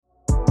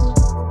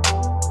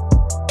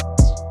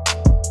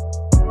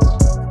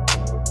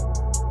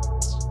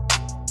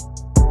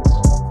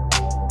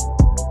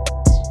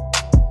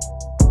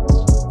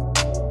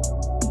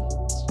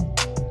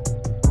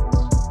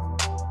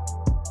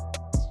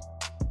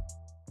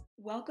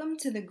Welcome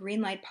to the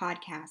Greenlight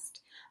Podcast,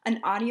 an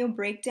audio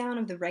breakdown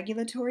of the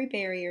regulatory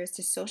barriers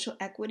to social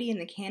equity in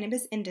the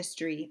cannabis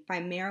industry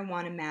by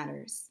Marijuana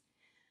Matters.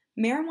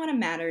 Marijuana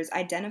Matters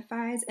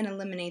identifies and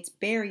eliminates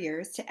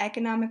barriers to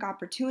economic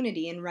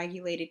opportunity in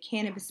regulated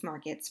cannabis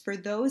markets for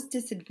those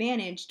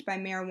disadvantaged by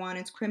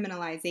marijuana's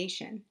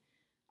criminalization.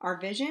 Our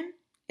vision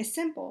is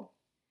simple: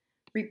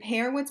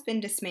 repair what's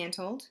been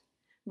dismantled,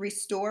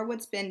 restore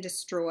what's been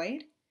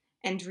destroyed,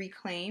 and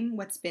reclaim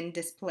what's been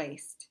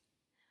displaced.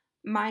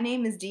 My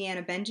name is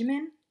Deanna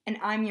Benjamin, and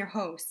I'm your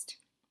host.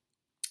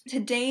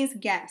 Today's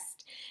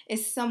guest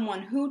is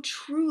someone who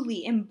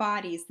truly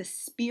embodies the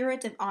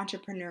spirit of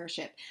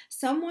entrepreneurship,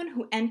 someone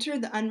who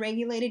entered the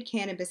unregulated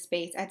cannabis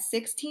space at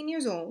 16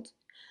 years old,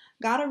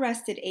 got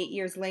arrested 8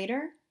 years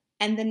later,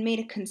 and then made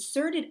a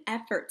concerted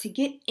effort to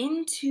get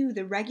into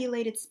the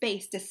regulated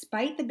space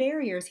despite the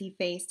barriers he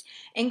faced,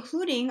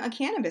 including a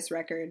cannabis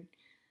record.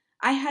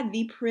 I had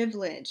the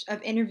privilege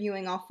of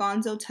interviewing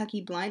Alfonso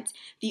Tucky Blunt,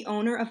 the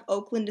owner of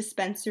Oakland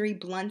dispensary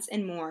Blunts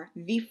and More,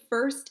 the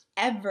first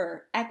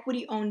ever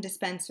equity-owned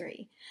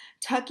dispensary.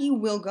 Tucky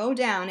will go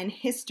down in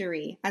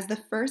history as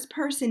the first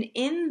person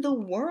in the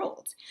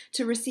world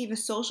to receive a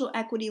social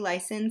equity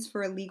license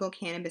for a legal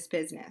cannabis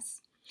business.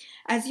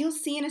 As you'll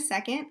see in a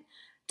second,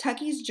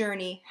 Tucky's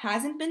journey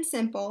hasn't been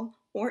simple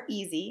or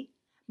easy,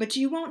 but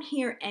you won't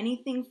hear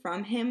anything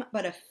from him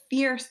but a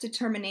fierce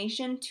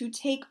determination to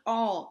take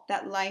all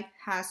that life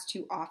has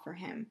to offer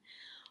him.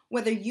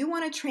 Whether you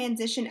want to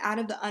transition out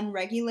of the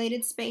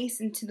unregulated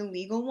space into the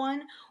legal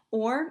one,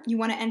 or you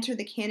want to enter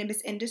the cannabis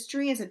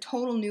industry as a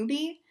total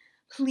newbie,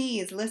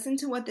 please listen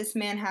to what this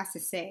man has to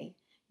say.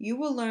 You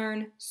will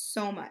learn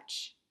so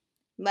much.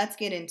 Let's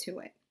get into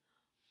it.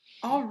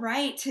 All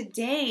right,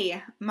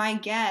 today my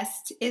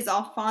guest is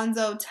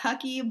Alfonso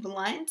Tucky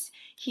Blunt.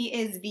 He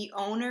is the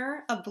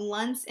owner of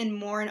Blunts and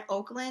More in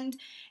Oakland,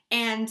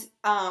 and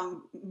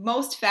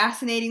most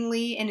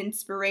fascinatingly and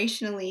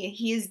inspirationally,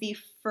 he is the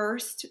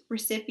first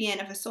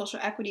recipient of a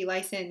social equity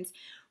license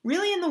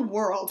really in the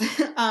world.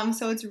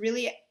 So it's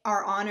really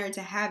our honor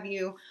to have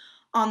you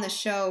on the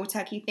show,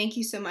 Tucky. Thank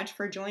you so much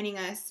for joining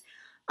us.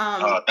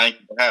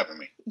 Thank you for having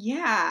me.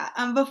 Yeah.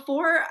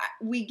 Before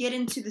we get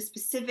into the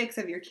specifics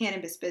of your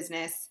cannabis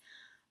business,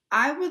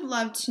 I would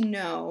love to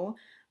know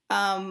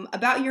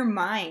about your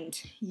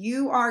mind.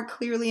 You are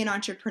clearly an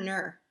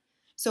entrepreneur.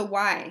 So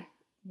why?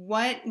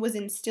 What was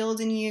instilled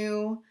in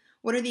you?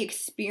 What are the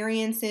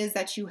experiences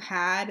that you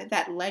had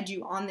that led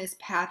you on this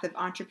path of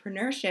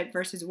entrepreneurship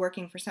versus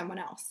working for someone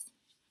else?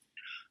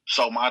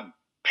 So my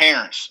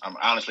parents,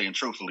 honestly and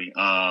truthfully,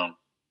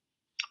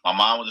 my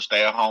mom was a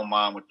stay-at-home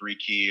mom with 3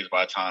 kids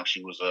by the time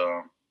she was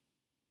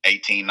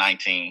 18,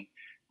 19.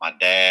 My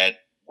dad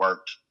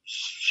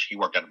he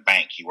worked at a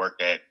bank. He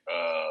worked at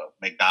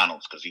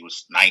McDonald's because he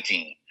was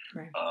 19.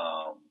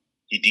 Right.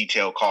 He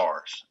detailed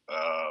cars,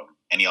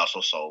 and he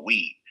also sold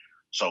weed.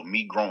 So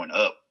me growing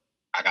up,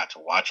 I got to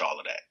watch all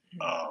of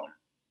that. Mm-hmm.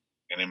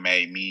 And it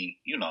made me,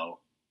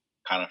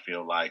 kind of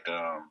feel like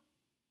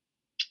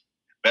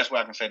best way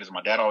I can say this,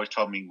 my dad always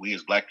told me we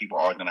as black people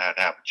are always going to have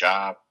a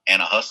job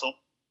and a hustle.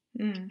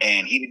 Mm.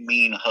 And he didn't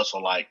mean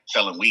hustle like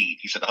selling weed.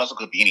 He said the hustle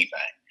could be anything.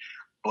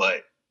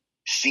 But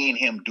seeing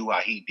him do how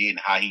he did and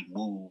how he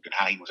moved and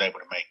how he was able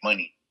to make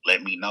money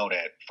let me know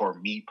that for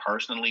me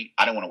personally,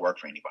 I didn't want to work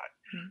for anybody.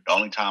 Mm. The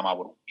only time I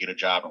would get a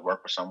job and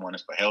work for someone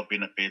is for health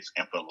benefits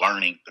and for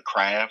learning the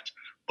craft.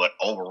 But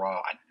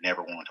overall, I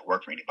never wanted to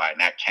work for anybody.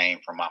 And that came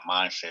from my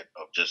mindset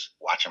of just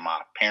watching my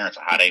parents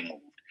and how they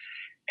moved.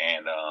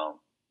 And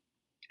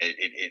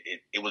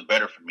it was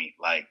better for me.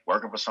 Like,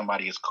 working for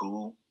somebody is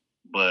cool,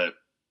 but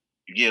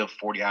you give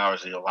 40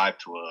 hours of your life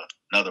to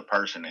another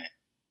person and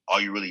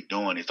all you're really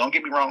doing is, don't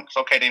get me wrong, it's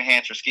okay to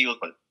enhance your skills,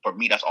 but for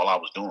me, that's all I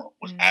was doing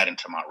was adding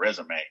to my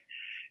resume.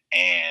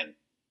 And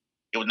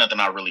it was nothing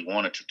I really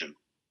wanted to do.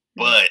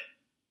 But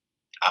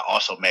I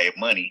also made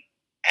money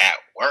at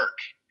work.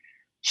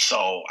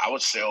 So I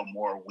would sell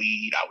more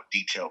weed. I would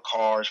detail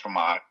cars for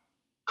my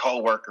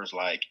coworkers.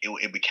 Like,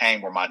 it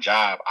became where my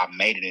job, I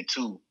made it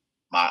into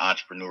my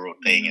entrepreneurial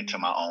thing, into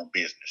my own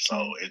business.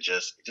 So it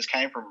just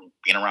came from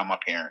being around my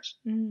parents.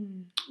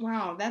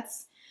 Wow,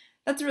 that's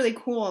really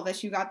cool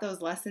that you got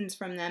those lessons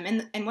from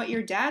them. And what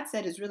your dad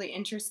said is really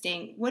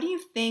interesting. What do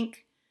you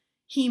think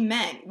he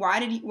meant?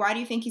 Why do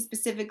you think he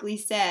specifically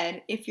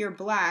said, if you're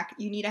black,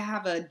 you need to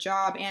have a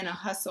job and a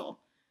hustle?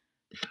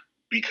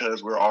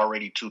 Because we're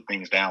already 2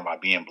 things down by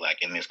being black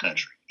in this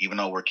country. Even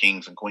though we're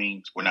kings and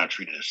queens, we're not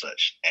treated as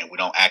such, and we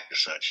don't act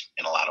as such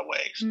in a lot of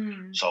ways.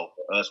 So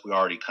for us, we're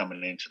already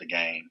coming into the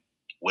game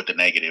with the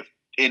negative,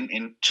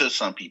 and to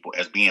some people,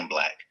 as being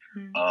black.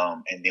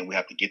 And then we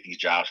have to get these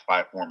jobs,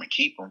 fight for them, and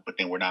keep them, but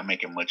then we're not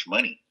making much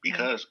money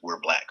because we're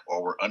black,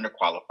 or we're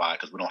underqualified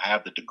because we don't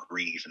have the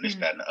degrees and this,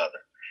 that, and the other.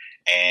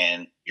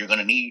 And you're going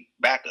to need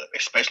backup,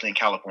 especially in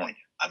California.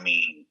 I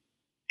mean,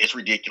 it's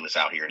ridiculous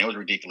out here, and it was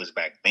ridiculous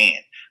back then.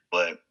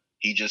 But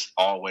he just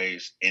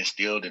always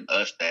instilled in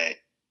us that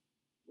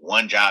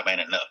one job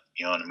ain't enough.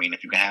 You know what I mean?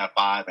 If you can have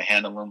 5 and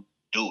handle them,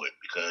 do it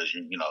because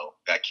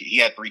that kid, he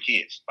had 3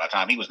 kids by the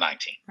time he was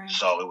 19. Right.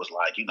 So it was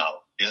like,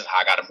 this is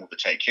how I got to move to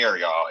take care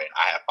of y'all, and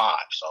I have 5,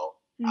 so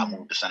I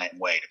moved the same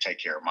way to take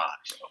care of mine.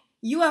 So.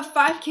 You have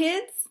 5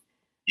 kids?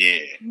 Yeah,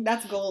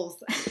 that's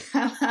goals.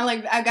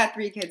 I got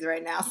 3 kids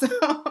right now, so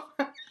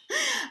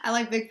I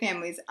like big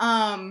families.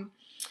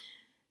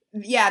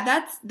 Yeah,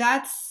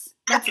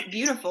 that's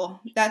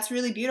beautiful. That's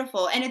really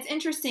beautiful, and it's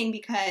interesting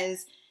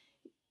because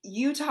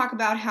you talk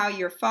about how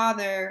your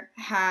father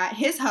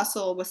his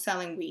hustle was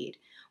selling weed,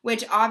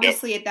 which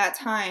obviously at that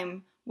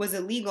time was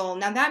illegal.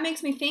 Now that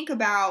makes me think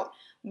about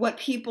what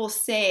people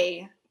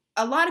say.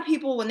 A lot of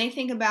people, when they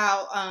think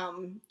about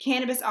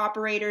cannabis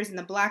operators in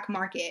the black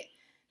market,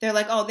 they're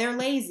like, oh, they're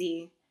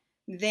lazy.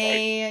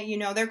 They,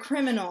 they're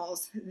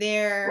criminals.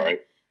 They're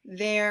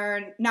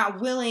not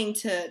willing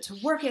to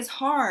work as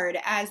hard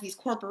as these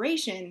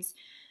corporations.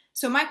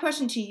 So my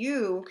question to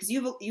you, because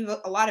you've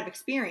a lot of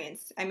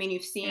experience. I mean,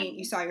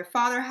 you saw your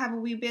father have a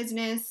weed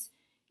business.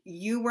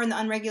 You were in the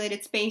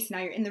unregulated space. Now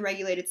you're in the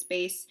regulated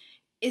space.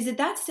 Is it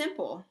that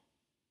simple?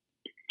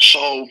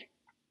 So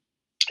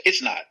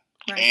it's not.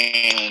 Right.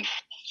 And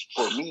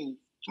for me,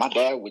 my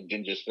dad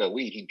didn't just sell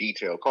weed. He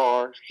detailed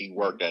cars. He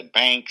worked at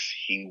banks.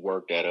 He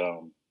worked at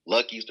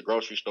Lucky's, the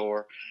grocery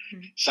store.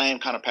 Mm-hmm. Same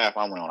kind of path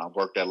I went on. I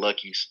worked at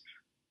Lucky's.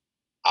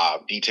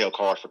 I've detailed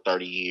cars for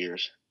 30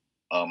 years.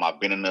 I've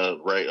been in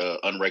the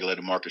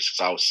unregulated market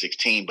since I was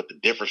 16, but the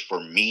difference for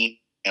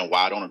me and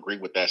why I don't agree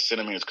with that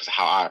sentiment is because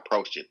how I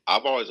approached it.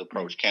 I've always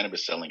approached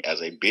cannabis selling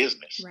as a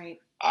business. Right.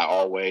 I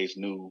always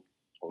knew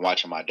from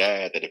watching my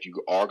dad that if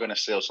you are going to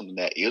sell something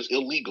that is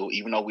illegal,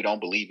 even though we don't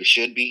believe it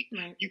should be,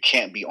 you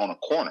can't be on a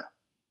corner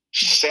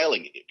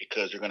selling it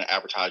because you're going to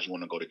advertise you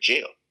want to go to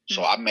jail.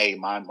 So I made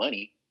my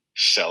money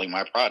selling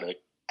my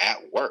product at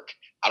work.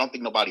 I don't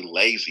think nobody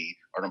lazy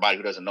or nobody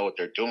who doesn't know what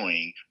they're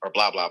doing or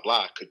blah, blah,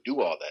 blah could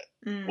do all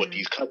that. What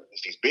these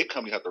big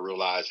companies have to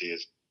realize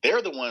is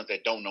they're the ones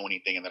that don't know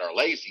anything and that are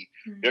lazy.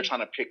 They're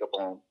trying to pick up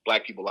on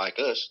black people like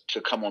us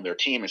to come on their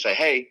team and say,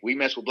 hey, we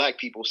mess with black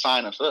people,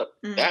 sign us up.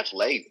 That's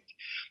lazy.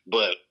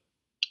 But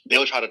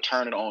they'll try to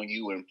turn it on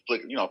you and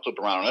flip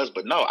around on us.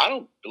 But no, I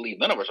don't believe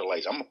none of us are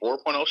lazy. I'm a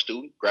 4.0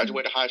 student,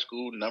 graduated high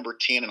school, number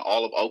 10 in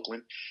all of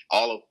Oakland.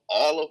 All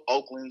of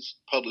Oakland's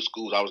public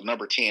schools, I was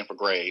number 10 for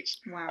grades.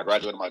 Wow. I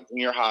graduated my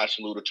junior high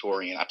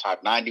salutatorian. I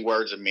type 90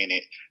 words a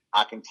minute.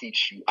 I can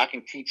teach you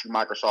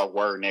Microsoft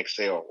Word and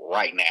Excel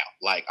right now.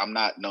 Like, I'm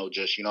not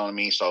just, you know what I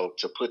mean? So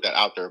to put that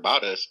out there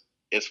about us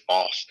is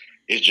false.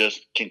 It's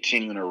just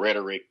continuing a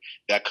rhetoric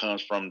that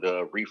comes from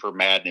the reefer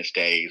madness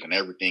days and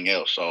everything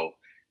else. So,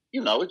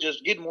 it's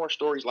just getting more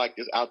stories like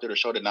this out there to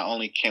show that not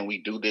only can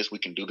we do this, we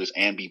can do this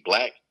and be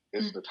black.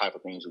 This is the type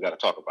of things we got to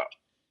talk about.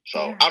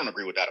 So I don't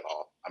agree with that at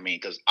all. I mean,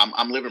 because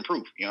I'm living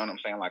proof. You know what I'm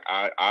saying? Like,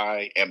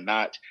 I am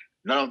not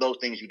none of those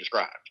things you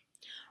described.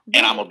 Right.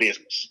 And I'm a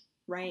business.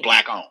 Right.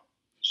 Black owned.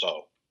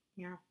 So.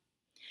 Yeah.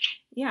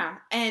 Yeah.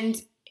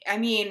 And I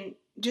mean,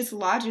 just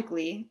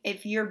logically,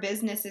 if your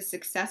business is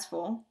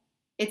successful,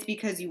 it's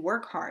because you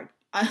work hard.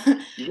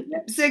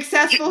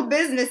 Successful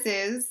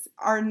businesses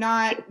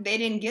they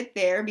didn't get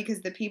there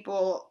because the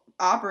people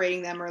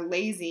operating them are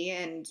lazy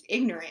and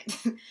ignorant.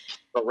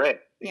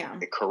 Correct. Yeah.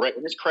 Correct.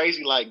 And it's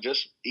crazy, like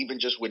just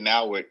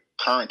with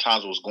current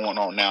times, what's going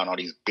on now and all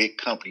these big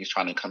companies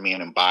trying to come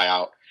in and buy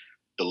out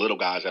the little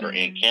guys that are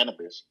in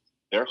cannabis.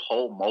 Their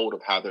whole mode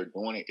of how they're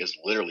doing it is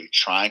literally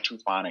trying to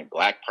find a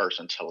black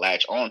person to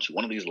latch on to.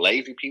 One of these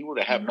lazy people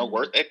that have no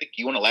work ethic.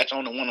 You want to latch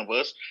on to one of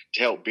us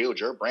to help build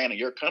your brand and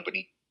your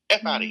company?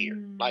 F out of here.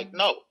 Like,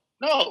 no.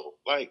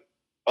 Like,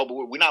 oh, but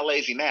we're not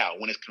lazy now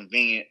when it's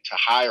convenient to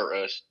hire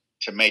us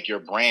to make your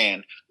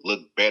brand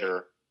look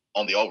better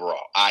on the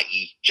overall,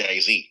 i.e.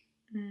 Jay-Z.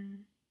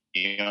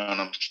 You know what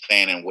I'm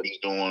saying? And what he's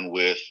doing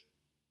with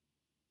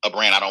a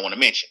brand I don't want to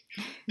mention.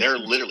 They're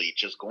literally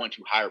just going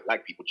to hire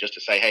black people just to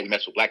say, hey, we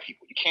mess with black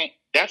people. You can't.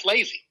 That's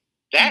lazy.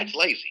 That's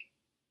lazy.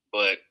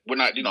 But we're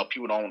not,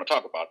 people don't want to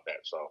talk about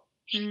that. So.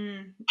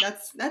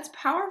 That's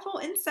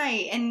powerful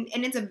insight, and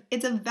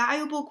it's a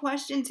valuable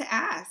question to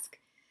ask,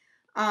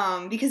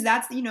 because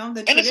that's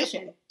the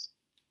tradition.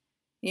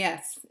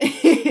 Yes,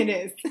 it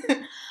is.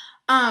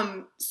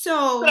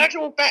 So it's an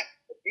actual fact.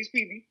 These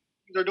people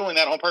are doing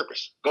that on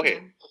purpose. Go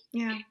ahead.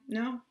 Yeah,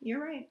 no, you're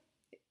right.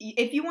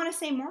 If you want to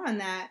say more on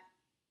that,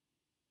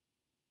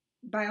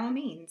 by all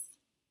means.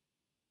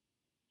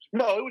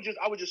 No,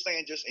 I was just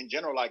saying, just in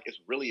general, like it's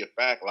really a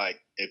fact. Like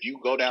if you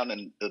go down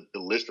the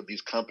list of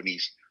these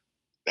companies.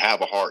 The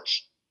Have a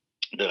Hearts,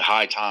 the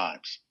High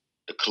Times,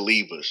 the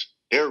Calivas,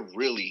 they're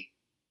really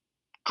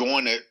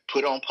going to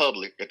put on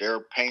public that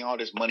they're paying all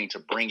this money to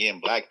bring in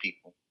black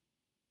people.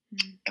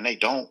 And they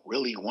don't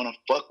really want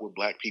to fuck with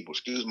black people.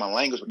 Excuse my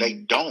language, but they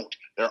don't.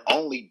 They're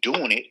only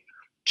doing it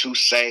to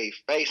save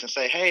face and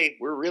say, hey,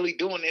 we're really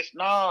doing this.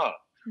 Nah,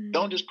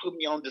 don't just put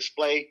me on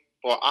display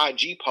for an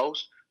IG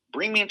post.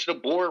 Bring me into the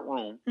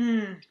boardroom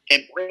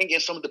and bring in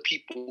some of the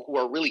people who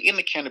are really in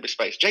the cannabis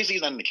space.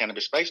 Jay-Z's not in the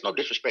cannabis space. No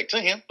disrespect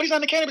to him, but he's not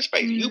in the cannabis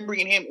space. You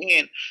bringing him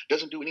in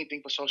doesn't do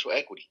anything for social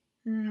equity.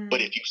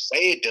 But if you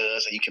say it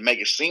does, and you can make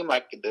it seem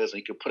like it does, and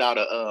you can put out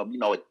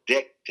a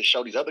deck to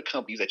show these other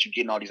companies that you're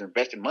getting all these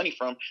invested money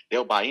from,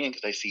 they'll buy in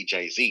because they see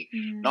Jay-Z.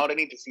 No, they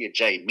need to see a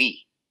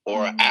J-Me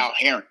or Al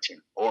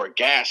Harrington or a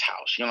Gas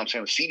House. You know what I'm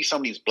saying? See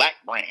some of these black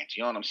brands.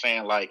 You know what I'm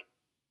saying? Like,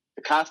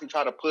 to constantly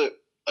try to put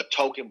a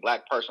token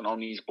black person on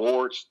these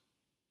boards,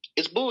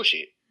 it's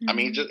bullshit. I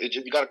mean,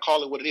 you got to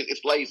call it what it is.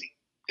 It's lazy.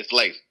 It's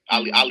lazy.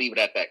 I'll leave it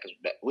at that because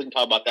we can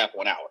talk about that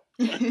for an hour.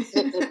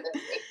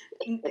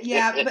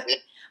 Yeah,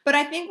 but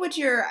I think what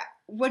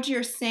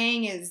you're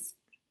saying is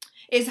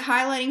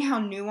highlighting how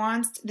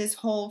nuanced this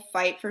whole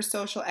fight for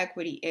social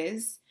equity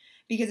is,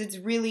 because it's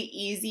really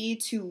easy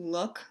to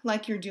look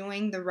like you're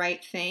doing the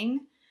right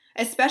thing,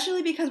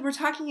 especially because we're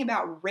talking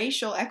about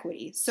racial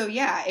equity. So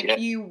yeah, if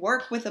you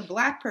work with a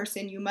black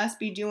person, you must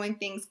be doing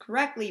things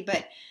correctly,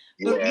 but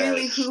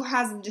really, who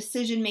has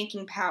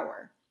decision-making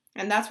power?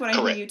 And that's what I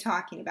hear you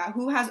talking about.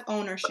 Who has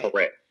ownership?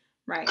 Correct.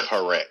 Right.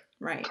 Correct.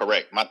 Right.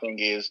 Correct. My thing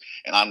is,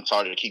 and I'm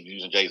sorry to keep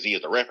using Jay-Z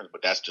as a reference,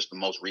 but that's just the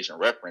most recent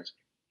reference.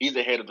 He's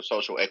the head of the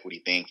social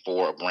equity thing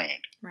for a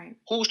brand. Right.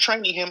 Who's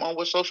training him on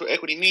what social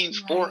equity means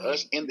for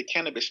us in the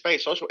cannabis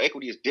space? Social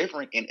equity is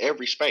different in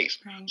every space.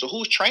 Right. So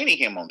who's training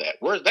him on that?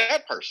 Where's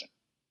that person?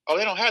 Oh,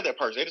 they don't have that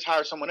person. They just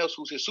hired someone else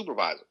who's his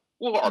supervisor.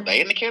 Well, are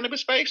they in the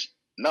cannabis space?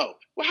 No.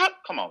 Well,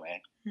 come on,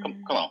 man.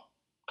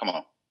 Come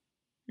on.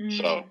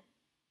 So.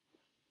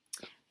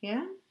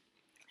 Yeah.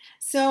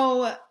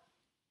 So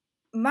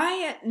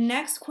my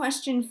next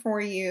question for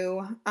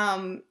you,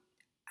 I'm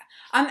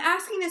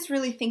asking this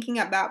really thinking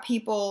about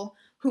people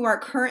who are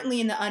currently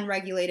in the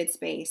unregulated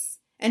space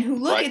and who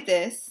look at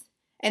this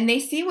and they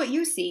see what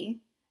you see.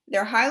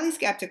 They're highly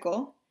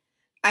skeptical.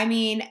 I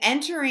mean,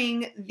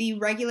 entering the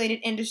regulated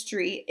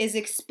industry is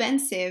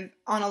expensive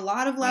on a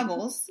lot of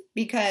levels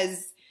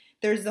because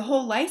there's the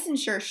whole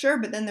licensure, sure,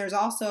 but then there's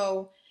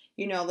also,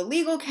 the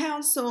legal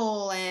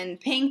counsel and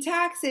paying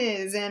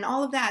taxes and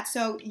all of that.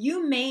 So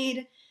you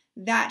made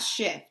that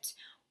shift.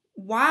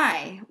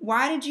 Why?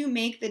 Why did you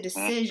make the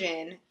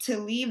decision to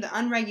leave the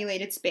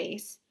unregulated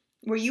space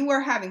where you were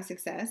having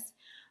success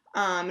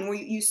and where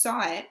you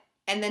saw it,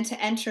 and then to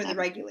enter the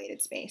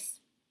regulated space?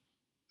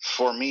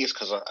 For me, it's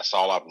because that's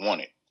all I've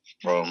wanted.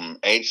 From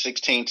age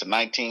 16 to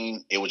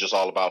 19, it was just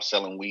all about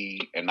selling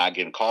weed and not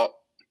getting caught.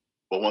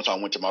 But once I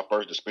went to my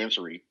first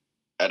dispensary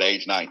at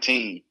age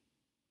 19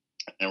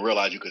 and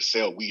realized you could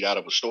sell weed out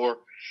of a store,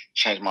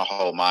 changed my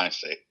whole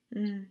mindset.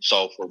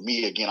 So for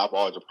me, again, I've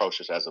always approached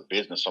this as a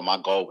business. So my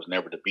goal was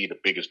never to be the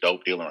biggest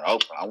dope dealer in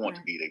Oakland. I want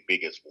to be the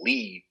biggest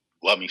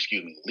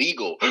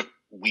legal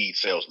weed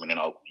salesman in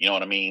Oakland. You know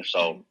what I mean?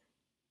 So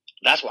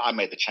that's why I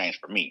made the change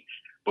for me.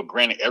 But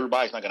granted,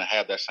 everybody's not going to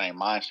have that same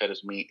mindset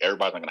as me.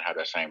 Everybody's not going to have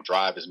that same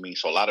drive as me.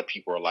 So a lot of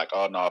people are like,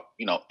 oh, no,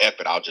 F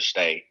it, I'll just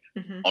stay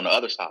on the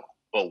other side.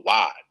 But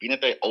why? Being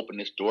that they open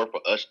this door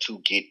for us to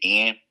get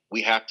in,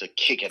 we have to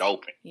kick it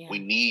open. Yeah. We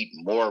need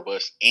more of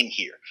us in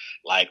here.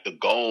 Like, the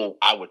goal,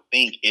 I would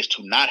think, is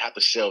to not have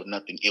to sell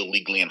nothing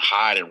illegally and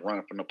hide and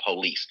run from the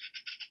police.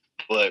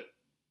 But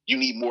you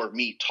need more of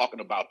me talking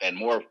about that,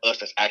 more of us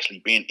that's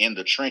actually been in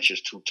the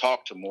trenches to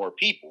talk to more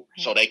people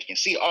so they can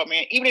see, oh,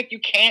 man, even if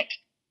you can't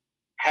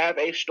have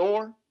a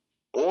store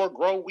or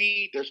grow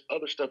weed, there's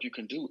other stuff you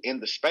can do in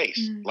the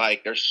space.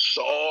 Like, there's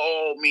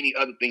so many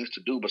other things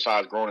to do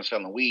besides growing and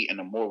selling weed. And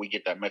the more we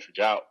get that message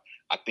out,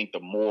 I think the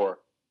more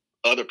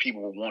other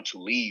people will want to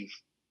leave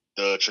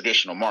the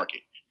traditional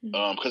market.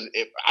 Because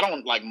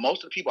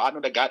most of the people I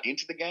know that got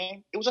into the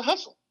game, it was a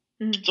hustle.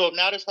 So if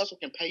now this hustle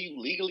can pay you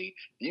legally,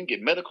 you can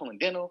get medical and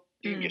dental,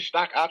 you can get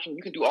stock options,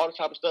 you can do all this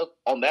type of stuff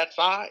on that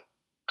side.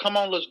 Come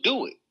on, let's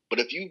do it. But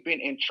if you've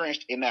been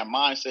entrenched in that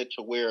mindset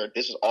to where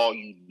this is all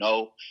you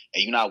know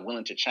and you're not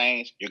willing to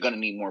change, you're going to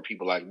need more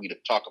people like me to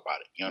talk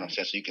about it. You know what I'm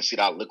saying? So you can see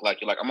that I look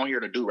like, you're like, I'm on here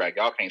to do-rag.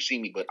 Y'all can't see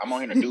me, but I'm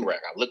on here to do-rag.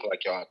 I look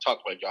like y'all. I talk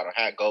like y'all. I done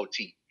had gold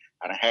teeth.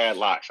 I done had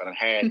locks. I done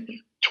had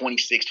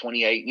 26,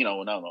 28.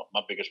 No.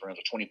 My biggest rims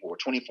are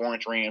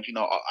 24-inch rims.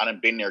 I done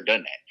been there,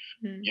 done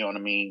that. You know what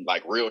I mean?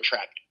 Like real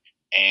track.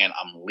 And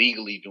I'm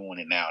legally doing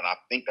it now. And I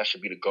think that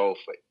should be the goal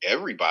for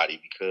everybody,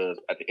 because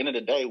at the end of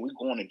the day, we're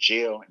going to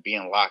jail and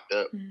being locked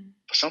up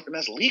for something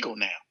that's legal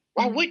now.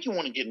 Why would you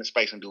want to get in the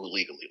space and do it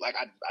legally? Like,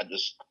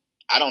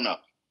 I don't know.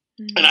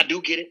 And I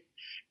do get it.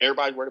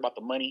 Everybody's worried about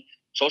the money.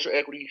 Social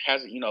equity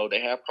has,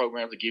 they have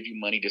programs that give you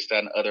money, this, that,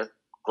 and the other.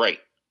 Great.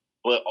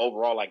 But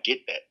overall, I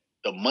get that.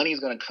 The money is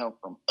going to come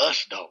from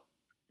us, though.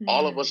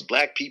 All of us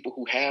black people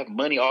who have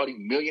money, all these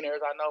millionaires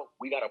I know,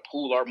 we got to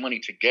pool our money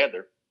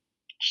together.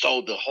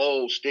 So the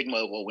whole stigma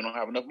of, well, we don't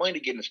have enough money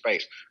to get in the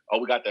space. Oh,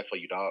 we got that for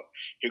you, dog.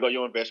 Here go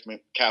your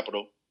investment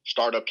capital,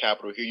 startup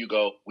capital. Here you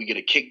go. We get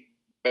a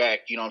kickback,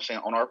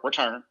 on our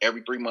return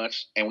every 3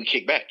 months, and we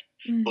kick back.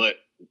 But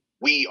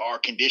we are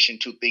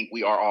conditioned to think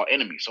we are all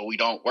enemies, so we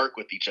don't work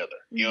with each other.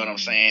 You know what I'm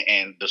saying?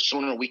 And the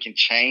sooner we can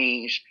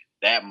change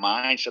that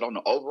mindset on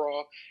the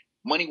overall,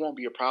 money won't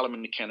be a problem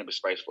in the cannabis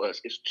space for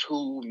us. It's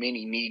too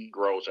many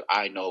Negroes that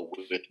I know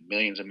with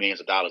millions and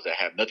millions of dollars that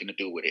have nothing to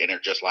do with it. And they're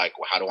just like,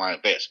 well, how do I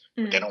invest?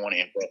 But they don't want to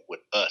invest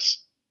with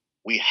us.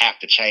 We have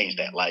to change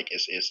that. Like,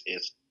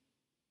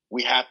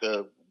 we have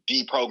to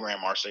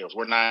deprogram ourselves.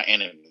 We're not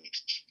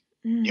enemies.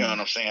 You know what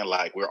I'm saying?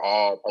 Like, we're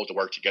all supposed to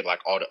work together like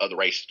all the other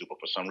races do. But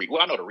for some reason,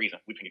 well, I know the reason.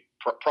 We can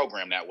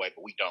program that way,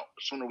 but we don't.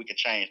 The sooner we can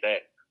change that,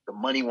 the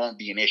money won't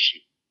be an issue.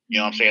 You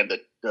know what I'm saying?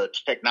 The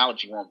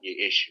technology won't be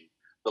an issue.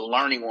 The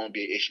learning won't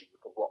be an issue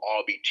because we'll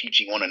all be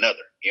teaching one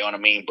another. You know what I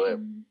mean? But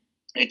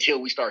until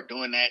we start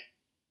doing that,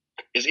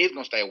 it's going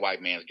to stay a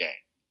white man's game.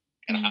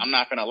 And I'm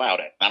not going to allow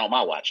that. Not on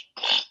my watch.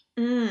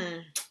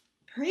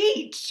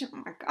 Preach. Oh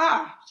my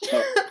gosh.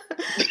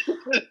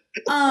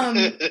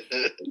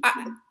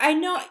 I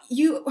know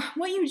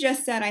what you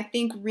just said, I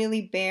think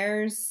really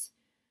bears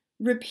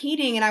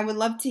repeating, and I would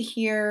love to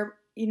hear,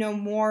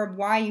 more of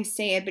why you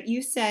say it, but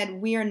you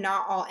said we are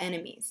not all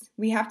enemies.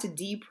 We have to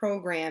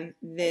deprogram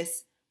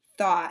this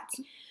thought.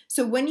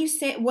 So when you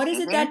say, what is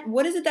it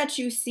that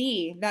you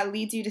see that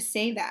leads you to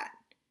say that?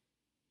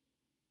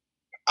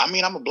 I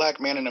mean, I'm a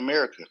black man in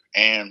America,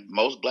 and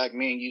most black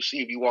men you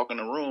see, if you walk in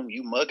the room,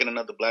 you mugging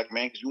another black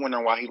man because you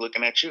wondering why he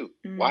looking at you.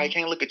 Why he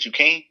can't look at you,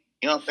 King?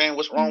 You know what I'm saying?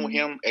 What's wrong with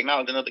him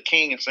acknowledging another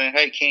king and saying,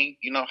 hey, King,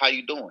 how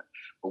you doing?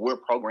 But we're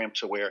programmed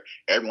to where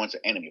everyone's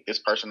an enemy. If this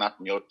person not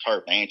from your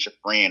turf, they ain't your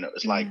friend.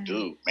 It's like,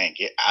 dude, man,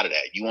 get out of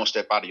that. You won't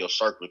step out of your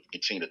circle if you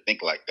continue to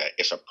think like that.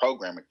 It's a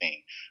programming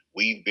thing.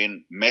 We've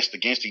been messed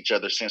against each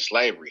other since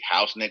slavery.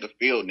 House nigga,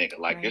 field nigga.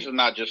 Like, This is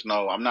not just,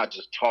 I'm not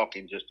just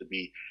talking just to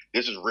be,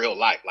 this is real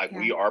life. Like,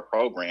 we are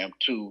programmed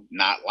to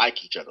not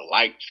like each other.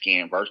 Light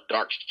skin versus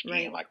dark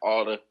skin. Like,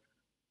 all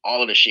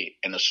of the shit.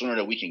 And the sooner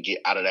that we can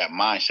get out of that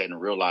mindset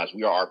and realize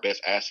we are our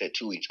best asset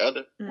to each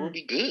other, we'll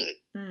be good.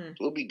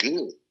 We'll be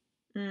good.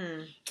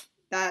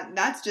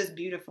 That's just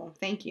beautiful.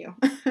 Thank you.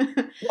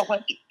 Well,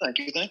 thank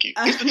you.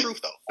 It's the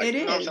truth, though. Like, it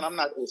is. What I'm saying? I'm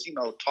not just,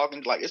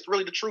 talking, like, it's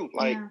really the truth.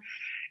 Like,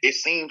 it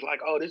seems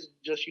like, oh, this is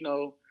just,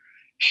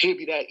 should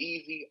be that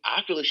easy.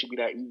 I feel it should be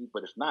that easy,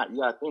 but it's not.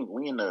 You gotta think,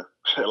 we in the,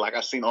 like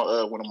I seen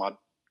on one of my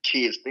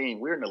kids'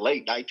 thing, we're in the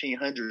late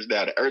 1900s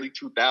now, the early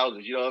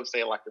 2000s. You know what I'm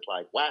saying? Like, it's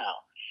like, wow,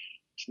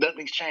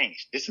 nothing's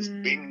changed. This has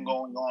been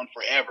going on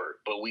forever,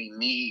 but we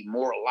need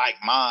more like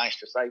minds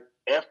to say,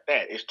 F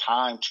that. It's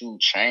time to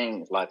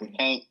change. Like, we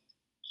can't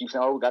keep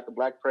saying, oh, we got the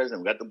black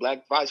president, we got the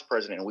black vice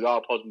president, and we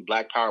all supposed to be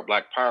black power,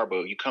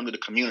 but you come to the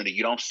community,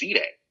 you don't see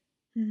that.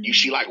 You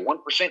see like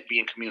 1%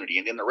 being community,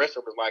 and then the rest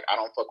of it's like, I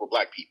don't fuck with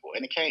black people.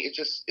 And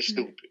it's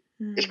stupid.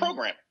 It's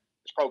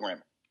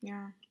programming.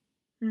 Yeah.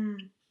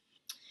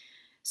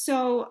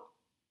 So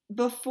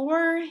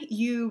before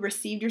you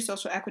received your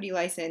social equity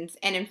license,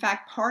 and in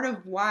fact, part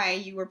of why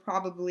you were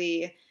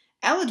probably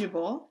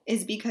eligible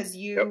is because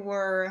you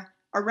were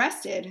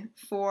arrested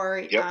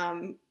for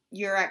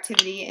your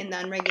activity in the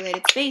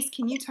unregulated space.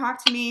 Can you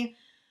talk to me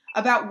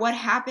about what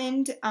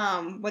happened,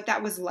 what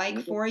that was like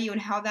for you,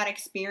 and how that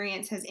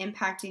experience has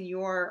impacted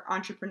your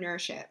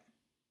entrepreneurship?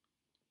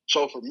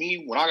 So for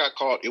me, when I got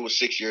caught, it was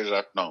 6 years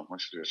after,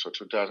 so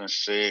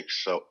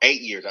 2006, so 8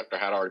 years after I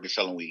had already been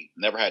selling weed.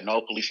 Never had no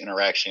police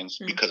interactions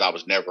because I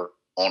was never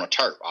on a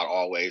turf.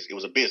 It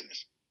was a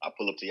business. I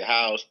pull up to your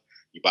house,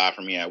 you buy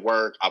from me at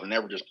work. I was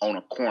never just on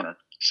a corner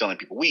selling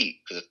people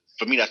weed because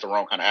for me, that's the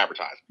wrong kind of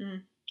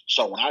advertising.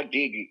 So when I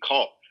did get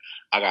caught,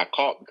 I got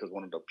caught because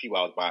one of the people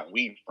I was buying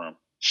weed from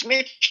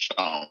snitched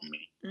on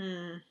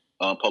me.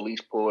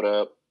 Police pulled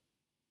up,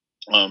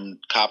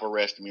 cop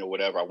arrested me or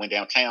whatever. I went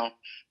downtown.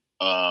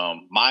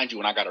 Mind you,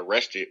 when I got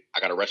arrested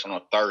on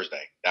a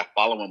Thursday. That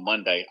following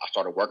Monday, I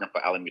started working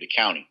for Alameda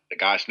County. The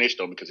guy snitched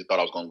on me because he thought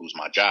I was going to lose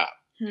my job.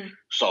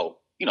 So,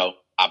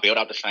 I bailed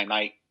out the same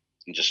night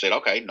and just said,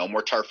 okay, no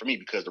more turf for me,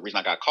 because the reason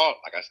I got caught,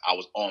 like I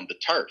was on the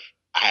turf.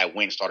 I had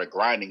went and started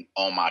grinding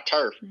on my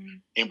turf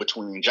in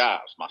between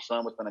jobs. My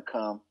son was going to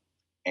come.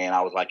 And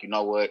I was like, you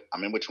know what?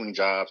 I'm in between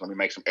jobs. Let me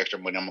make some extra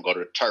money. I'm going to go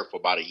to the turf for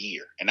about a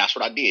year. And that's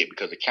what I did,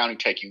 because the county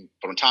take you,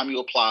 from the time you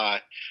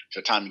apply to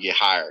the time you get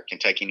hired, can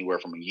take anywhere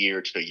from a year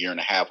to a year and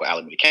a half with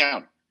Alameda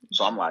County.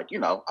 So I'm like,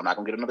 I'm not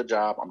going to get another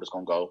job. I'm just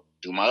going to go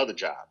do my other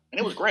job. And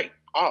it was great.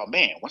 Oh,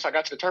 man. Once I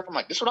got to the turf, I'm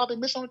like, this is what I've been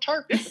missing on the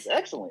turf. This is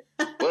excellent.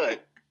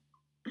 But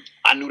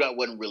I knew that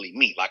wasn't really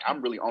me. Like,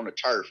 I'm really on the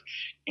turf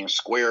in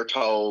square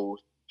toes,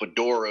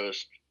 fedoras,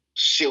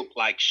 silk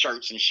like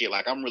shirts and shit.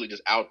 Like, I'm really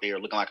just out there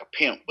looking like a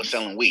pimp but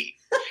selling weed.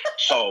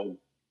 So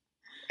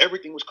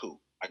everything was cool.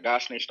 I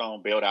got snitched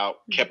on, bailed out,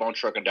 kept on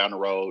trucking down the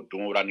road,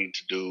 doing what I needed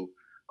to do.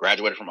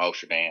 Graduated from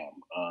Amsterdam,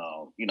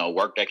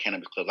 worked at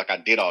cannabis clubs. Like, I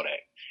did all that.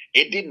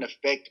 It didn't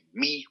affect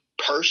me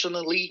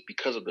personally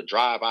because of the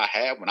drive I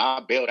had. When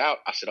I bailed out,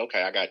 I said,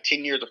 okay, I got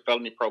 10 years of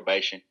felony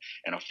probation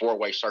and a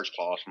 4-way search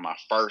clause for my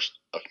first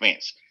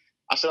offense.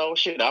 I said, oh,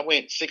 shit, I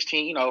went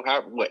 16,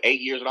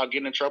 8 years without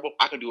getting in trouble.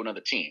 I could do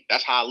another 10.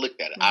 That's how I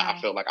looked at it. Wow. I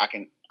felt like I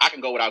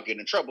can go without getting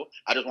in trouble.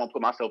 I just want to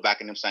put myself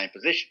back in them same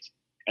positions.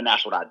 And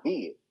that's what I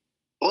did.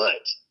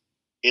 But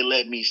it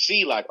let me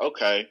see, like,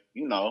 okay,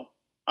 all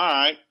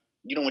right,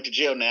 you done went to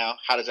jail now.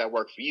 How does that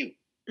work for you?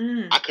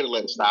 I could have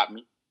let it stop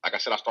me. like I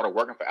said, I started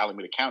working for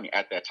Alameda County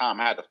at that time.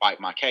 I had to fight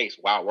my case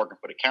while working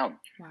for the county.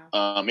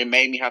 Wow. It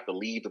made me have to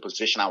leave the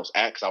position I was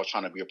at because I was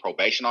trying to be a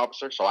probation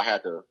officer. So I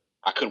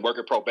couldn't work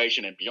at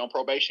probation and be on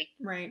probation.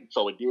 Right.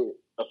 So it did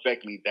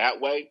affect me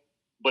that way,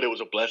 but it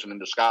was a blessing in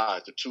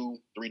disguise. The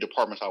 2-3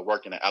 departments I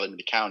worked in at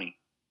Alameda County,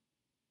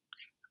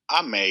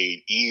 I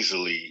made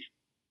easily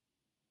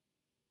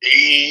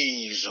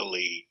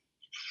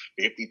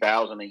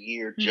 $50,000 a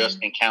year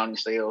just in county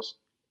sales.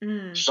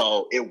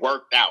 So it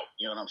worked out,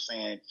 you know what I'm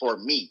saying, for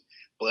me.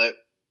 But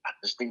I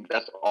just think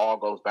that's all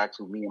goes back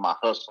to me and my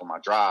hustle, my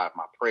drive,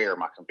 my prayer,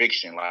 my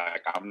conviction.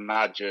 Like, I'm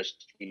not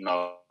just,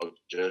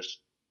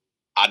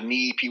 I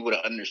need people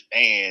to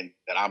understand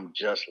that I'm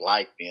just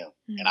like them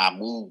and I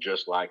move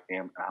just like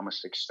them and I'm a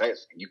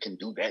success. And you can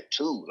do that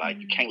too. Like,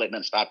 you can't let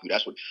nothing stop you.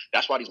 That's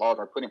why these laws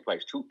are put in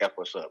place to F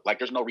us up. Like,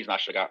 there's no reason I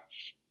should have got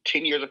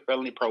 10 years of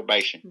felony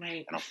probation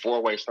and a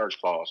 4-way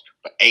search clause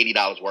for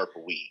 $80 worth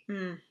of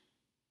weed.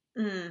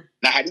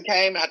 Now, had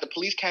the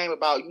police came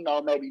about,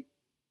 maybe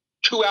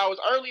 2 hours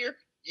earlier,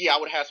 I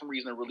would have had some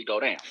reason to really go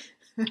down.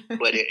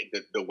 But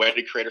the way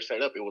the creator set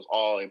it up, it was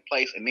all in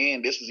place. And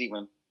then this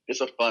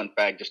is a fun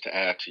fact just to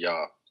add to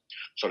y'all.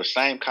 So the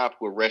same cop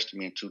who arrested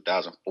me in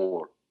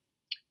 2004,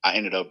 I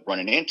ended up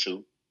running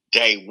into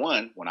day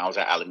one when I was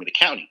at Alameda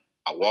County.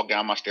 I walked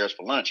down my stairs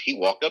for lunch. He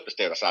walked up the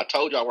stairs. I said, I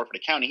told you I work for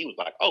the county. He was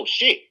like, oh,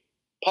 shit.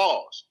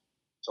 Pause.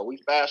 So we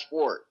fast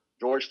forward.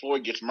 George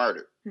Floyd gets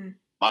murdered.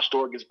 My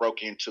store gets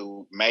broke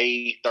into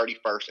May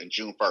 31st and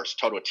June 1st.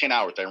 Total of 10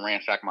 hours, they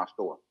ransacked my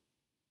store.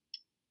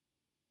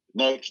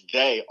 Next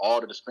day, all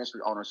the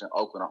dispensary owners in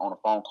Oakland are on a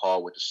phone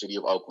call with the city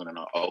of Oakland and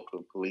the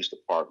Oakland Police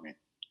Department.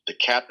 The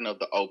captain of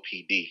the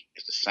OPD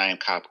is the same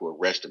cop who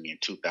arrested me in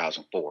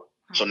 2004. Wow.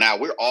 So now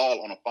we're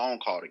all on a phone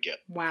call together.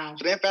 Wow.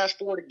 So then fast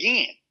forward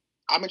again.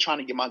 I've been trying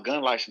to get my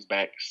gun license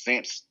back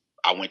since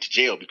I went to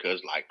jail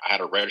because, like, I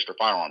had a registered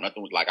firearm.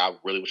 Nothing was like I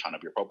really was trying to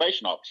be a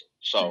probation officer.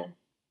 So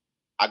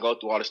I go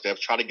through all the steps,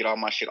 try to get all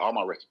my shit, all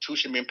my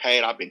restitution been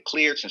paid. I've been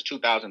cleared since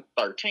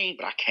 2013,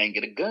 but I can't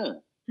get a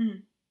gun.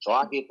 So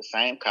I hit the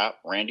same cop,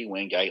 Randy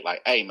Wingate,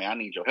 like, hey, man, I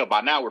need your help.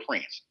 By now, we're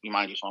friends. You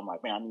mind you? So I'm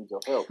like, man, I need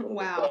your help.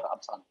 Wow. I'm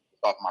trying to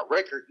get off my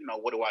record.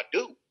 What do I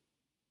do?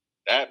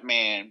 That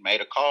man made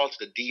a call to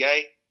the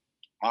DA.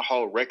 My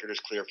whole record is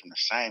clear from the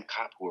same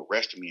cop who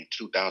arrested me in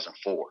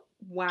 2004.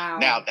 Wow.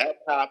 Now, that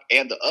cop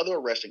and the other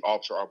arresting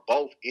officer are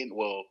both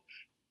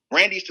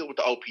Randy's still with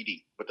the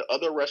OPD, but the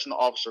other arresting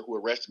officer who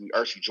arrested me,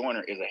 Ursi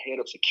Joyner, is a head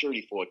of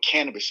security for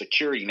cannabis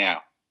security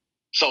now.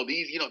 So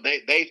these,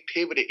 they've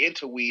pivoted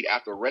into weed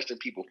after arresting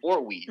people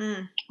for weed,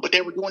 but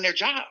they were doing their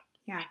job.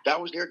 Yeah.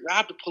 That was their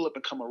job to pull up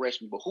and come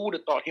arrest me. But who would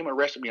have thought him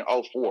arresting me in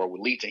 2004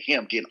 would lead to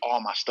him getting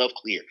all my stuff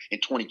clear in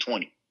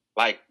 2020?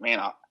 Like, man,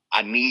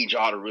 I need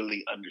y'all to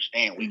really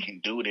understand we can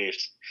do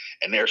this.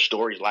 And there are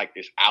stories like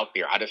this out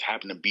there. I just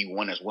happen to be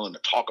one that's willing to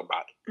talk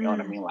about it. You know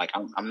what I mean? Like,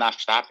 I'm not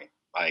stopping.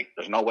 Like,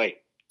 there's no way.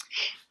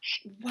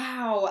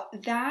 Wow.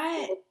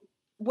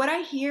 What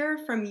I hear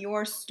from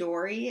your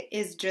story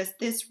is just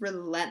this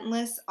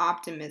relentless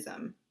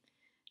optimism.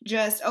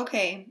 Just,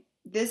 okay,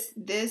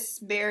 this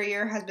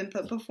barrier has been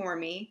put before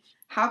me.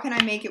 How can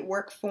I make it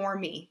work for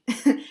me?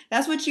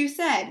 That's what you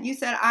said. You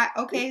said,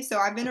 so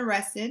I've been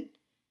arrested.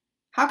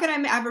 How can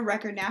I have a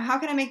record now? How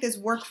can I make this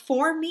work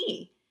for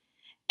me?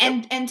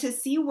 And to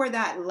see where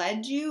that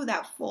led you,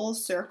 that full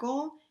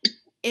circle,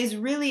 is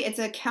really, it's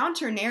a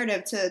counter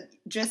narrative to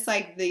just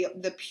like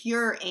the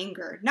pure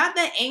anger. Not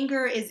that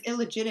anger is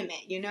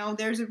illegitimate,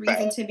 there's a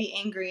reason to be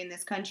angry in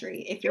this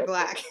country if you're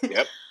Black.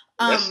 Yep.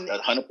 Yes,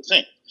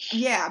 100%.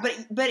 Yeah, but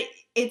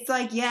it's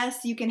like,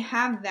 yes, you can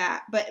have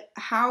that, but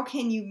how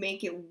can you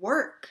make it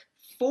work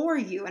for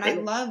you? And I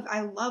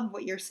love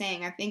what you're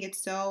saying. I think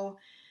it's so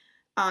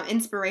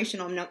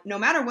inspirational. No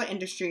matter what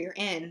industry you're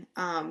in,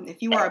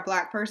 if you are a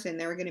Black person,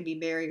 there are going to be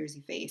barriers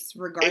you face,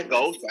 regardless. It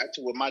goes back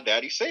to what my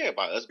daddy said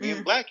about us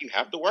being Black. You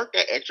have to work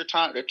that extra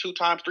time, that 2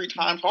 times, 3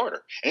 times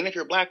harder. And if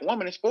you're a Black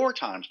woman, it's 4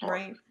 times harder.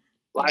 Right.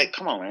 Like,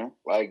 come on, man.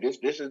 Like,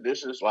 this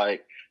is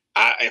like,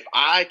 if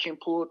I can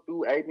pull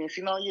through A, B, and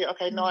C,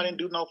 I didn't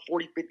do no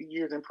 40, 50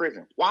 years in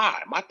prison.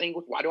 Why? My thing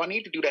was, why do I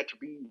need to do that to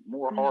be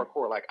more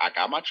hardcore? Like, I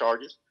got my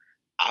charges.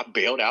 I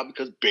bailed out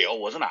because bail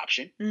was an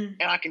option.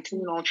 And I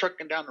continued on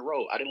trucking down the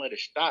road. I didn't let it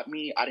stop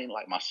me.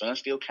 My son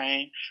still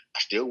came. I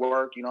still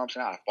worked, you know what I'm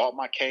saying? I fought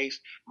my case.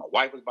 My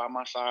wife was by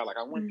my side. Like,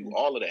 I went through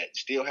all of that.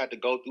 Still had to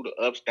go through the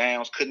ups,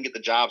 downs. Couldn't get the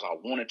jobs I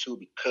wanted to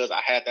because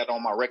I had that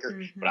on my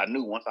record. But I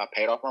knew once I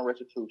paid off my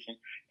restitution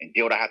and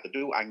did what I had to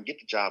do, I can get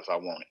the jobs I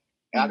wanted.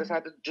 And I just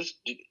had to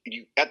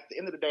at the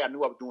end of the day, I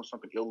knew I was doing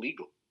something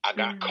illegal. I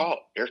got caught.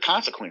 There are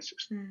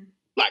consequences.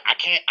 Like, I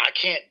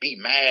can't be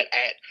mad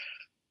at,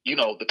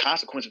 the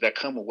consequences that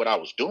come with what I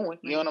was doing.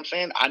 You know what I'm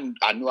saying? I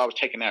knew I was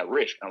taking that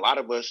risk. And a lot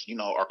of us,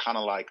 are kind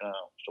of like,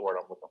 what's the word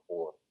I'm looking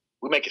for?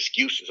 We make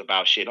excuses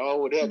about shit.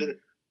 Oh,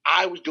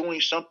 I was doing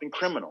something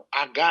criminal.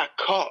 I got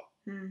caught.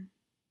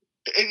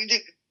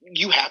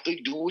 You have to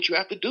do what you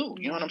have to do.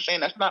 You know what I'm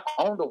saying? That's not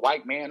on the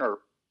white man or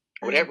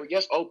whatever.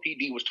 Yes,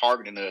 OPD was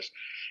targeting us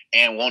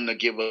and wanting to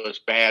give us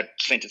bad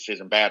sentences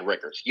and bad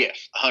records.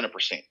 Yes, 100%.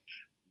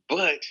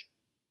 But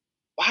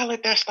why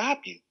let that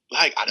stop you?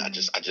 Like, I don't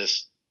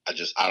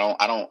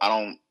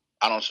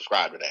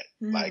subscribe to that.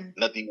 Like,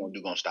 nothing you gonna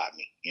do gonna stop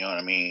me. You know what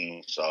I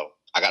mean? So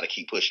I got to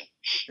keep pushing.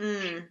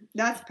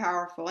 That's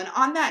powerful. And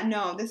on that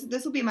note,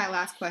 this will be my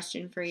last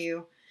question for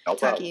you, No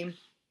Tucky. problem.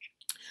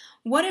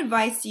 What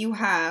advice do you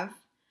have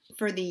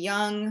for the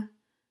young,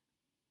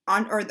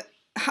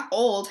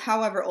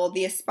 however old,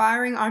 the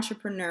aspiring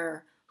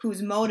entrepreneur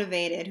who's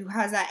motivated, who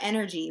has that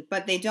energy,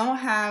 but they don't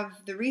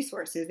have the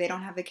resources, they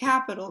don't have the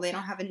capital, they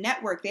don't have a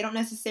network, they don't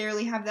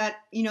necessarily have that,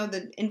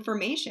 the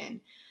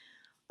information?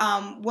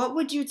 What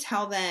would you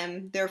tell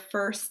them their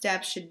first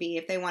step should be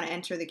if they want to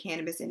enter the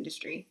cannabis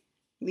industry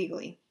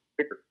legally?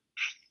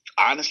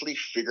 Honestly,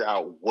 figure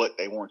out what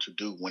they want to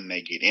do when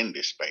they get in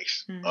this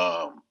space.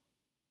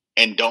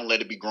 And don't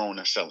let it be growing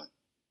and selling.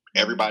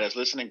 Everybody that's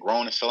listening,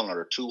 growing and selling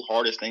are the two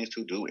hardest things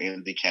to do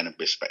in the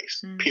cannabis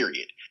space,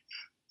 period.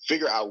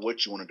 Figure out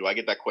what you want to do. I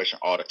get that question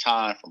all the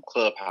time from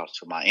Clubhouse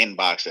to my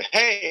inbox. Say,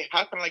 hey,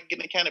 how can I get in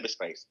the cannabis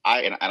space?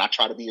 I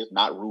try to be as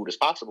not rude as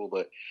possible,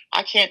 but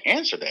I can't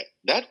answer that.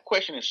 That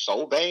question is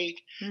so vague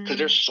because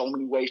there's so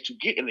many ways to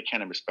get in the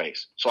cannabis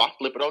space. So I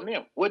flip it on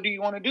them. What do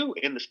you want to do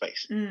in the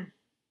space?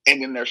 And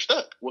then they're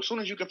stuck. Well, as soon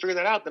as you can figure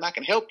that out, then I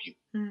can help you.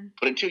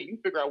 But until you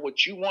figure out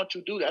what you want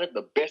to do, that is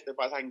the best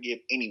advice I can give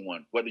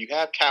anyone, whether you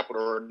have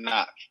capital or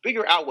not.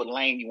 Figure out what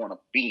lane you want to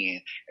be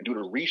in and do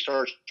the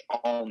research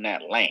on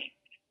that lane.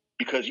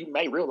 Because you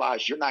may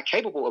realize you're not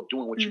capable of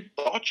doing what you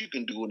thought you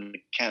can do in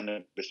the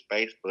cannabis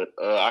space, but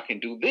I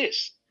can do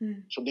this.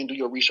 So then do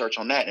your research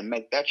on that and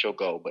make that your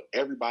goal. But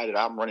everybody that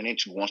I'm running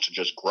into wants to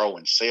just grow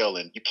and sell,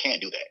 and you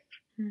can't do that.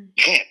 You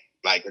can't.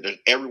 Like,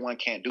 everyone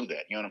can't do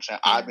that. You know what I'm saying?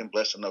 I've been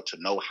blessed enough to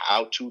know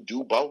how to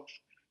do both.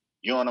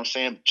 You know what I'm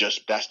saying?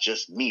 That's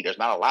just me. There's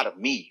not a lot of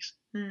me's.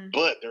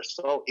 But there's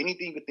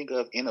anything you can think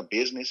of in a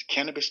business,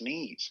 cannabis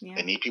needs.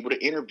 They need people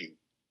to interview.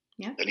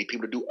 They need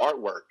people to do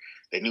artwork.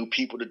 They need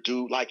people to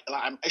do like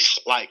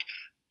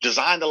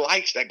design the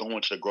lights that go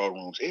into the grow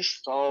rooms. It's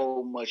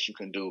so much you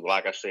can do.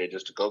 Like I said,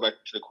 just to go back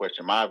to the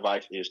question, my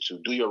advice is to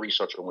do your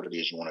research on what it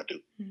is you want to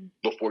do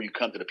before you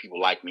come to the people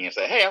like me and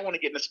say, hey, I want to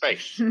get in the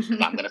space. I'm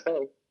going to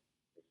say,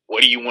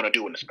 what do you want to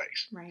do in the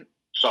space? Right.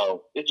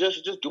 So it's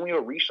just doing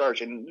your research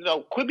and,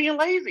 quit being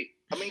lazy.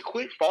 I mean,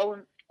 quit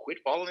falling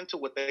into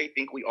what they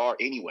think we are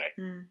anyway.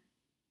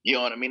 You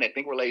know what I mean? They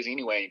think we're lazy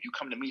anyway. If you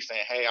come to me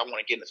saying, hey, I want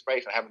to get in the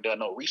space and I haven't done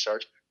no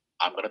research,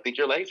 I'm going to think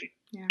you're lazy.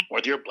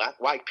 Whether you're black,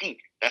 white, pink,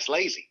 that's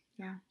lazy.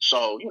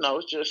 So,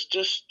 it's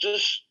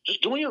just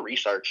doing your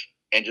research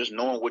and just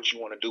knowing what you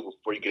want to do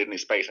before you get in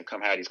this space and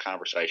come have these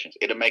conversations.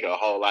 It'll make it a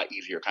whole lot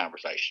easier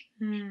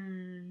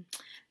conversation.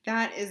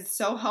 That is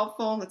so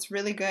helpful. That's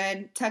really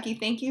good. Tucky,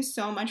 thank you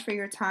so much for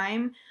your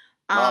time.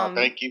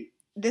 Thank you.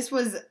 This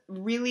was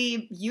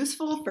really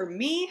useful for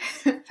me.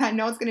 I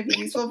know it's going to be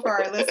useful for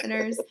our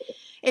listeners.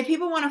 If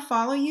people want to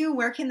follow you,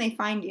 where can they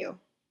find you?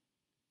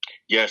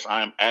 Yes,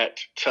 I'm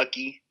at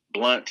Tucky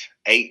Blunt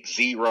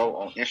 80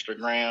 on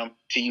Instagram.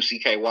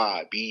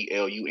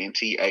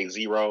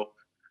 TuckyBlunt80.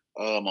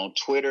 On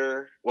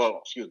Twitter. Well,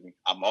 excuse me.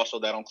 I'm also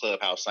that on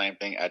Clubhouse. Same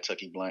thing at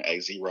Tucky Blunt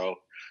 80.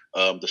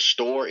 The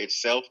store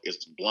itself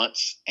is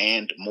Blunts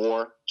and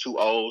More, 2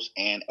 O's,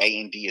 and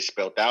A&D is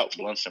spelled out.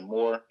 Blunts and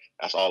More.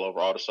 That's all over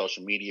all the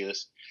social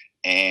medias.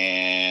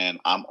 And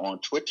I'm on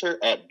Twitter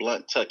at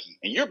Blunt Tucky.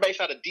 And you're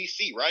based out of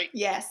DC, right?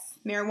 Yes.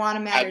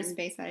 Marijuana Matters is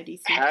based out of DC.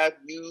 Have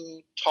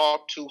you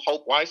talked to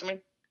Hope Wiseman?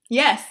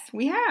 Yes,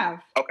 we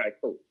have. Okay,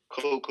 cool.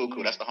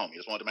 Cool. That's the homie.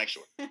 Just wanted to make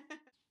sure.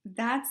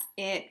 That's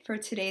it for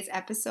today's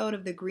episode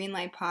of the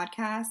Greenlight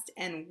Podcast.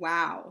 And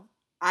wow,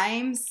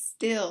 I'm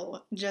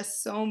still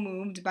just so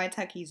moved by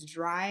Tucky's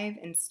drive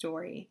and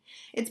story.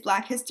 It's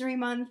Black History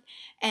Month,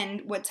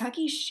 and what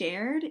Tucky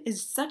shared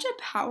is such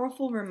a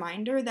powerful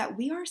reminder that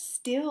we are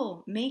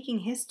still making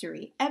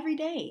history every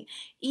day,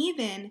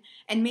 even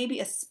and maybe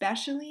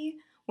especially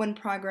when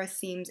progress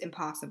seems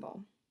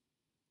impossible.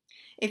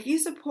 If you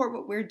support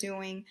what we're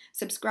doing,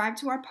 subscribe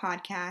to our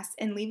podcast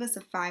and leave us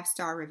a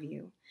 5-star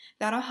review.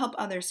 That'll help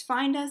others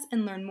find us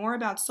and learn more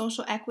about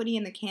social equity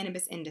in the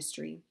cannabis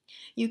industry.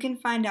 You can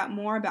find out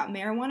more about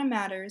Marijuana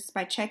Matters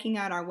by checking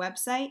out our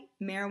website,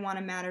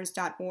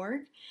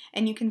 marijuanamatters.org,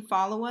 and you can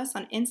follow us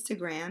on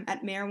Instagram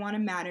at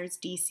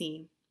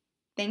marijuanamattersdc.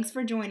 Thanks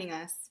for joining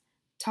us.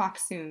 Talk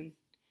soon.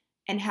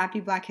 And happy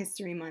Black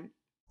History Month.